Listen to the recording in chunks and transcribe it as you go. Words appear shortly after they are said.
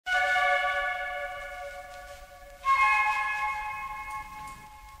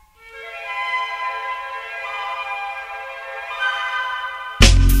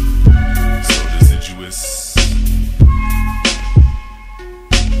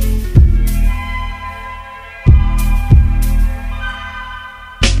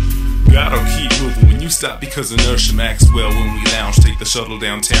stop because inertia max well when we lounge. Take the shuttle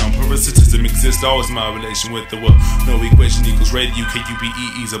downtown. Parasitism exists, always my relation with the world. No equation equals radio,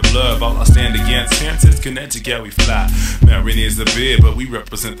 KUBE's a blur. All I stand against hence is kinetic, how we fly. Marin is the beard, but we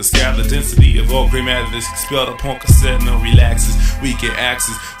represent the sky. The density of all gray matter that's expelled upon cassette, no relaxes. We get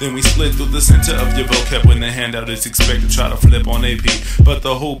axes, then we split through the center of your vocab when the handout is expected. Try to flip on AP, but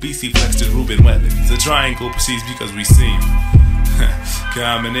the whole BC flexed is Reuben weapons. The triangle proceeds because we seem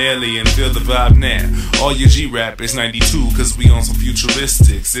Comunalien, feel the vibe now. All your G-rap is 92, cause we on some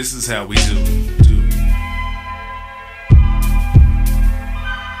futuristics. This is how we do.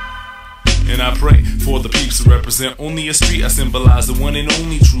 And I pray for the peeps to represent only a street. I symbolize the one and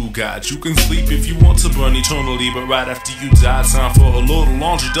only true God. You can sleep if you want to burn eternally, but right after you die, time for a little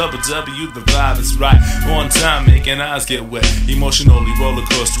laundry. WW, the vibe is right on time, making eyes get wet. Emotionally roller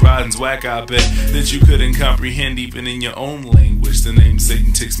coaster riding's whack. I bet that you couldn't comprehend even in your own language. The name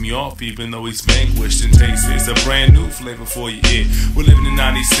Satan ticks me off even though he's vanquished. And taste it's a brand new flavor for your ear. We're living in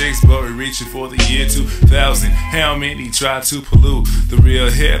 96, but we're reaching for the year 2000. How many try to pollute the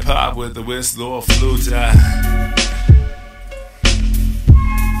real hip-hop with the whistle or flute?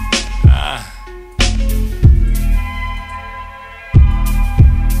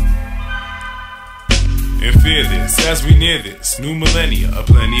 And fear this, as we near this new millennia.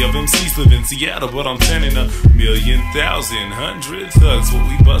 Plenty of MCs live in Seattle, but I'm tending a million, thousand, hundred thugs. What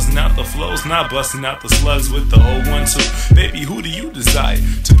we busting out the flows, not busting out the slugs with the 012. Baby, who do you desire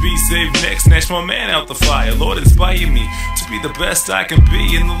to be saved next? Snatch my man out the fire. Lord, inspire me to be the best I can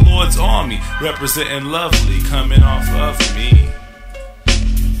be in the Lord's army, representing lovely, coming off of me.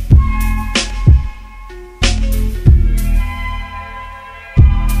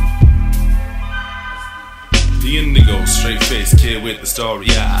 The indigo, straight-faced kid with the starry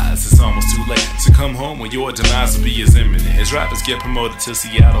eyes. It's almost too late to come home when your demise will be as imminent. As rappers get promoted to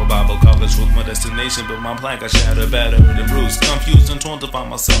Seattle Bible College was my destination, but my plan got shattered, battered and bruised, confused and torn to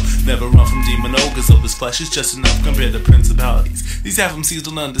find myself. Never run from demon ogres, so this flesh is just enough compared to principalities. These half MCs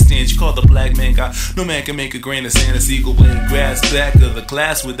don't understand. You call the black man God. No man can make a grain of sand. It's eagle blade grass back of the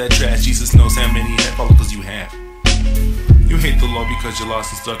class with that trash. Jesus knows how many head followers you have. You hate the law because you're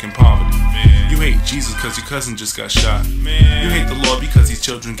lost and stuck in poverty. Man. You hate Jesus because your cousin just got shot. Man. You hate the Lord because his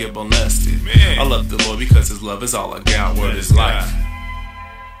children get molested. Man. I love the Lord because his love is all I got. Word is life.